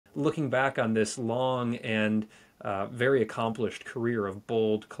looking back on this long and very accomplished career of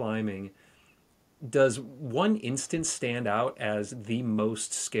bold climbing, does one instance stand out as the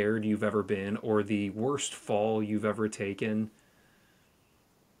most scared you've ever been or the worst fall you've ever taken?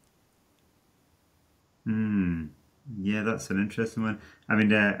 Hmm. Yeah, that's an interesting one. I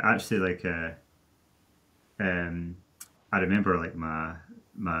mean, actually, um, I remember like my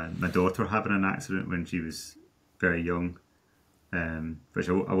daughter having an accident when she was very young, which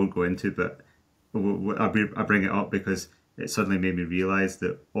I won't go into, but I bring it up because it suddenly made me realize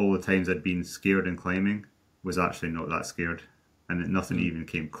that all the times I'd been scared in climbing was actually not that scared, and that nothing Hmm. even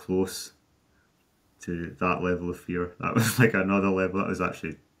came close to that level of fear. That was like another level that was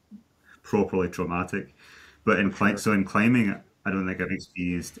actually properly traumatic. But For sure. in climbing, I don't think I've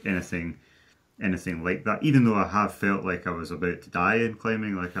experienced anything like that. Even though I have felt like I was about to die in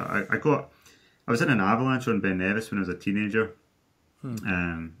climbing, like I was in an avalanche on Ben Nevis when I was a teenager.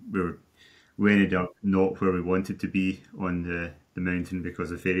 Hmm. We were we ended up not where we wanted to be on the mountain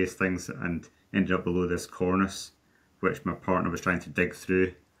because of various things, and ended up below this cornice, which my partner was trying to dig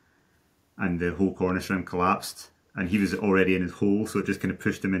through, and the whole cornice rim collapsed. And he was already in his hole, so it just kind of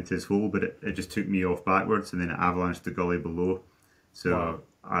pushed him into his hole, but it just took me off backwards, and then it avalanched the gully below. Wow. So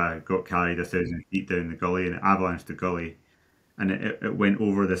I got carried 1,000 feet down the gully, and it avalanched the gully, and it went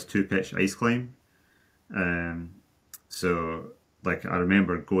over this two-pitch ice climb. Um, so, like, I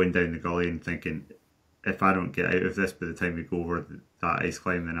remember going down the gully and thinking, if I don't get out of this by the time we go over that ice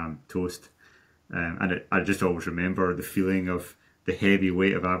climb, then I'm toast. I just always remember the feeling of the heavy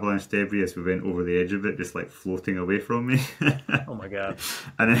weight of avalanche debris as we went over the edge of it, just like floating away from me. Oh my God.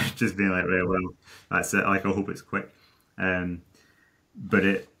 And then just being like, right, well, that's it. Like, I hope it's quick. Um, but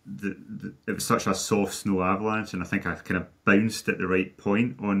it was such a soft snow avalanche, and I think I kind of bounced at the right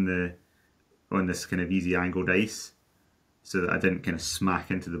point on this kind of easy angled ice, so that I didn't kind of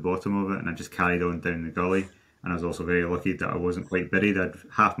smack into the bottom of it, and I just carried on down the gully. And I was also very lucky that I wasn't quite buried. I'd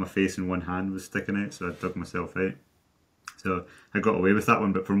half my face and one hand was sticking out, so I dug myself out. So I got away with that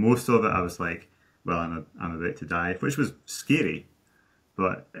one. But for most of it, I was like, "Well, I'm about to die," which was scary,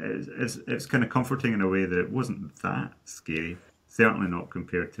 but it's kind of comforting in a way that it wasn't that scary. Certainly not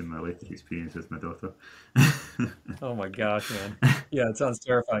compared to my latest experience with my daughter. Oh my gosh, man. Yeah, it sounds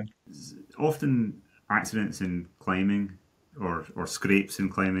terrifying. Often accidents in climbing or scrapes in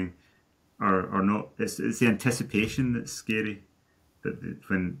climbing are not. It's the anticipation that's scary. But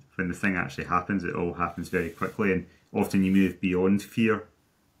when the thing actually happens, it all happens very quickly, and often you move beyond fear,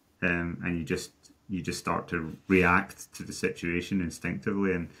 and you just start to react to the situation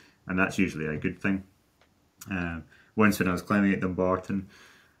instinctively, and that's usually a good thing. Once when I was climbing at Dumbarton,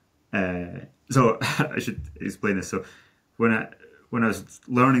 so I should explain this. So when I when I was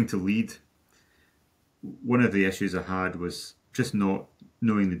learning to lead, one of the issues I had was just not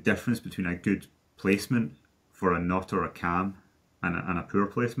knowing the difference between a good placement for a nut or a cam and a poor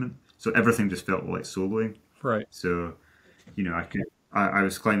placement. So everything just felt like soloing. Right. So, I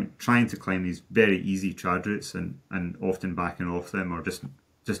was trying to climb these very easy trad routes, and often backing off them, or just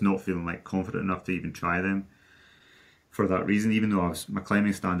not feeling like confident enough to even try them for that reason, even though my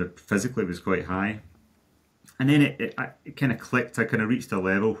climbing standard physically was quite high. And then it kind of clicked. I kind of reached a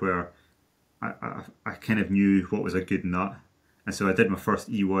level where I kind of knew what was a good nut. And so I did my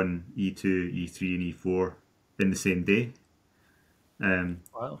first E1, E2, E3, and E4 in the same day.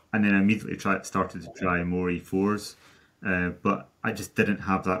 Wow. And then I immediately started to try more E4s. But I just didn't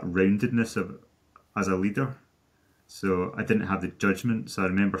have that roundedness as a leader. So I didn't have the judgment. So I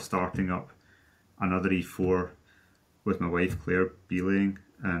remember starting up another E4 with my wife Claire belaying,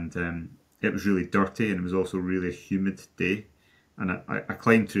 and it was really dirty, and it was also really a humid day. And I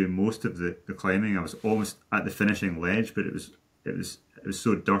climbed through most of the climbing. I was almost at the finishing ledge, but it was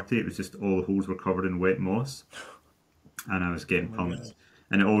so dirty. It was just all the holes were covered in wet moss, and I was Oh getting my God. pumped,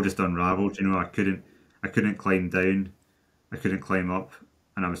 and it all just unravelled. I couldn't climb down, I couldn't climb up,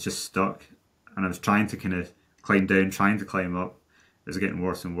 and I was just stuck. And I was trying to kind of climb down, trying to climb up. It was getting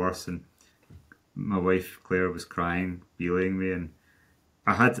worse and worse, and my wife Claire was crying, belaying me, and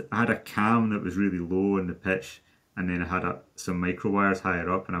I had a cam that was really low in the pitch, and then I had some micro wires higher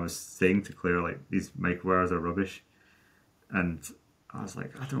up, and I was saying to Claire like these micro wires are rubbish, and I was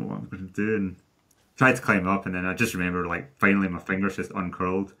like I don't know what I'm going to do, and tried to climb up, and then I just remember like finally my fingers just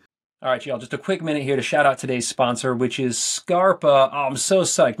uncurled. All right, y'all, just a quick minute here to shout out today's sponsor, which is Scarpa. Oh, I'm so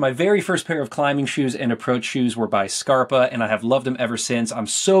psyched. My very first pair of climbing shoes and approach shoes were by Scarpa, and I have loved them ever since. I'm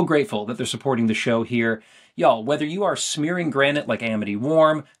so grateful that they're supporting the show here. Y'all, whether you are smearing granite like Amity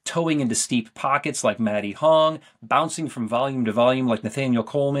Warm, towing into steep pockets like Matty Hong, bouncing from volume to volume like Nathaniel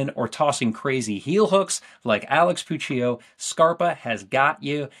Coleman, or tossing crazy heel hooks like Alex Puccio, Scarpa has got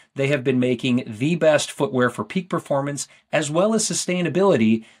you. They have been making the best footwear for peak performance as well as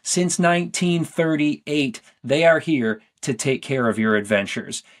sustainability since 1938. They are here to take care of your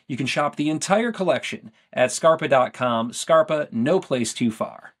adventures. You can shop the entire collection at scarpa.com. Scarpa, no place too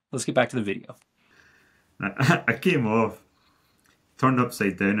far. Let's get back to the video. I came off, turned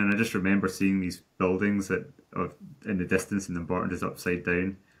upside down, and I just remember seeing these buildings in the distance, and the Barton just upside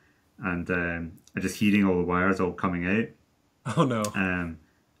down, and I just hearing all the wires all coming out. Oh no! And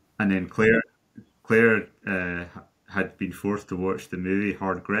then Claire had been forced to watch the movie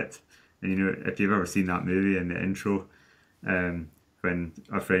Hard Grit, and you know, if you've ever seen that movie, in the intro, when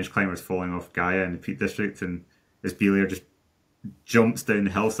a French climber is falling off Gaia in the Peak District, and this Belair just jumps down the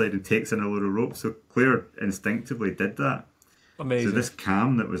hillside and takes in a load of rope. So Claire instinctively did that. Amazing. So this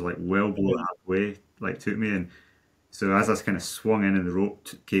cam that was like well below halfway, like took me in. So as I kind of swung in and the rope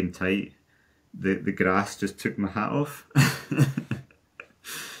came tight, the grass just took my hat off.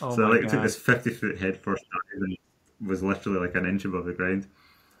 Oh so my I God. took this 50-foot head first dive and was literally like an inch above the ground.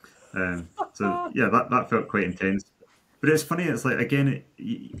 So yeah, that felt quite intense. But it's funny, it's like, again,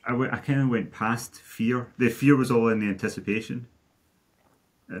 I kind of went past fear. The fear was all in the anticipation.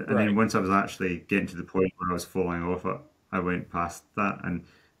 And Right. then once I was actually getting to the point where I was falling off it, I went past that.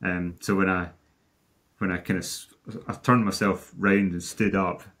 And so when I I turned myself round and stood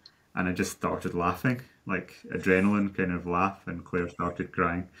up, and I just started laughing, like adrenaline kind of laugh, and Claire started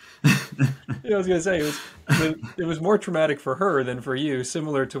crying. Yeah, I was gonna say it was more traumatic for her than for you,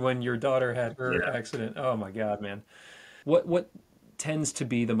 similar to when your daughter had her Yeah. accident. Oh my God, man. What tends to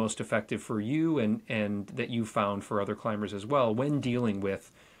be the most effective for you and that you found for other climbers as well when dealing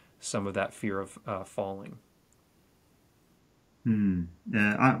with some of that fear of falling?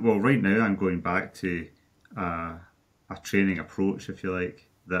 Yeah, well, right now I'm going back to a training approach, if you like,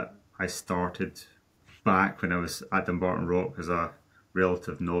 that I started back when I was at Dumbarton Rock as a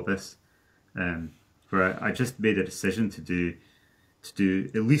relative novice, where I just made a decision to do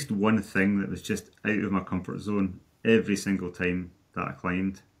at least one thing that was just out of my comfort zone every single time that I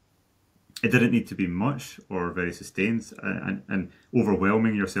climbed. It didn't need to be much or very sustained, and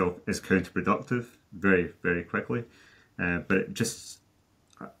overwhelming yourself is counterproductive very, very quickly. But it just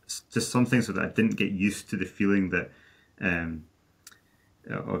something so that I didn't get used to the feeling that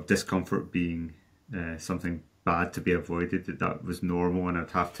of discomfort being something bad to be avoided. That was normal, and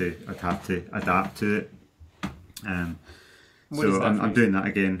I'd have to adapt to it. What is So that for I'm you? doing that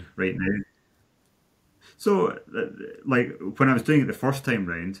again right now. So, like when I was doing it the first time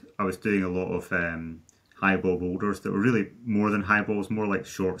round, I was doing a lot of high ball boulders that were really more than high balls, more like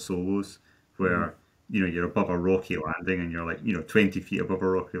short solos, where you know you're above a rocky landing and you're like 20 feet above a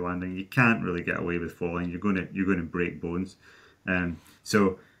rocky landing. You can't really get away with falling. You're going to break bones.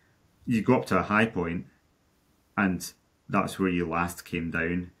 So you go up to a high point, and that's where you last came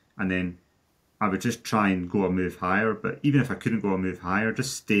down, and then I would just try and go a move higher. But even if I couldn't go a move higher,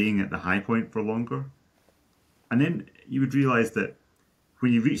 just staying at the high point for longer. And then you would realise that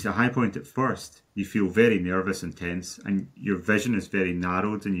when you reach the high point at first, you feel very nervous and tense, and your vision is very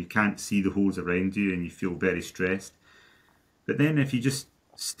narrowed, and you can't see the holes around you, and you feel very stressed. But then if you just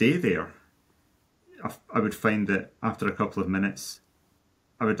stay there, I would find that after a couple of minutes,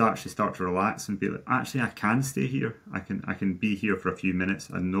 I would actually start to relax and be like, actually, I can stay here. I can be here for a few minutes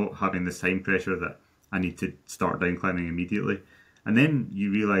and not having this time pressure that I need to start down climbing immediately. And then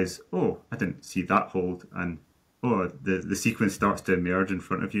you realise, oh, I didn't see that hold, and oh, the sequence starts to emerge in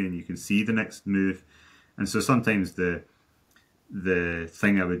front of you, and you can see the next move. And so sometimes the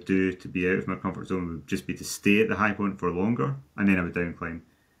thing I would do to be out of my comfort zone would just be to stay at the high point for longer, and then I would down climb,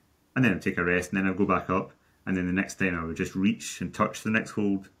 and then I'd take a rest, and then I'd go back up, and then the next time I would just reach and touch the next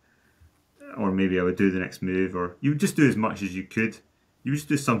hold, or maybe I would do the next move, or you would just do as much as you could. You would just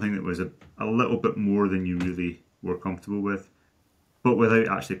do something that was a little bit more than you really were comfortable with, but without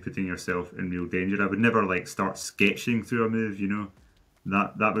actually putting yourself in real danger. I would never like start sketching through a move,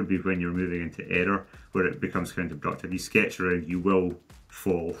 That would be when you're moving into error, where it becomes counterproductive. You sketch around, you will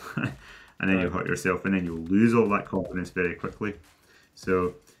fall, and then you'll hurt yourself, and then you'll lose all that confidence very quickly.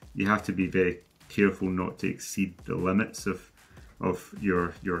 So you have to be very careful not to exceed the limits of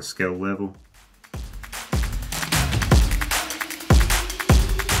your skill level.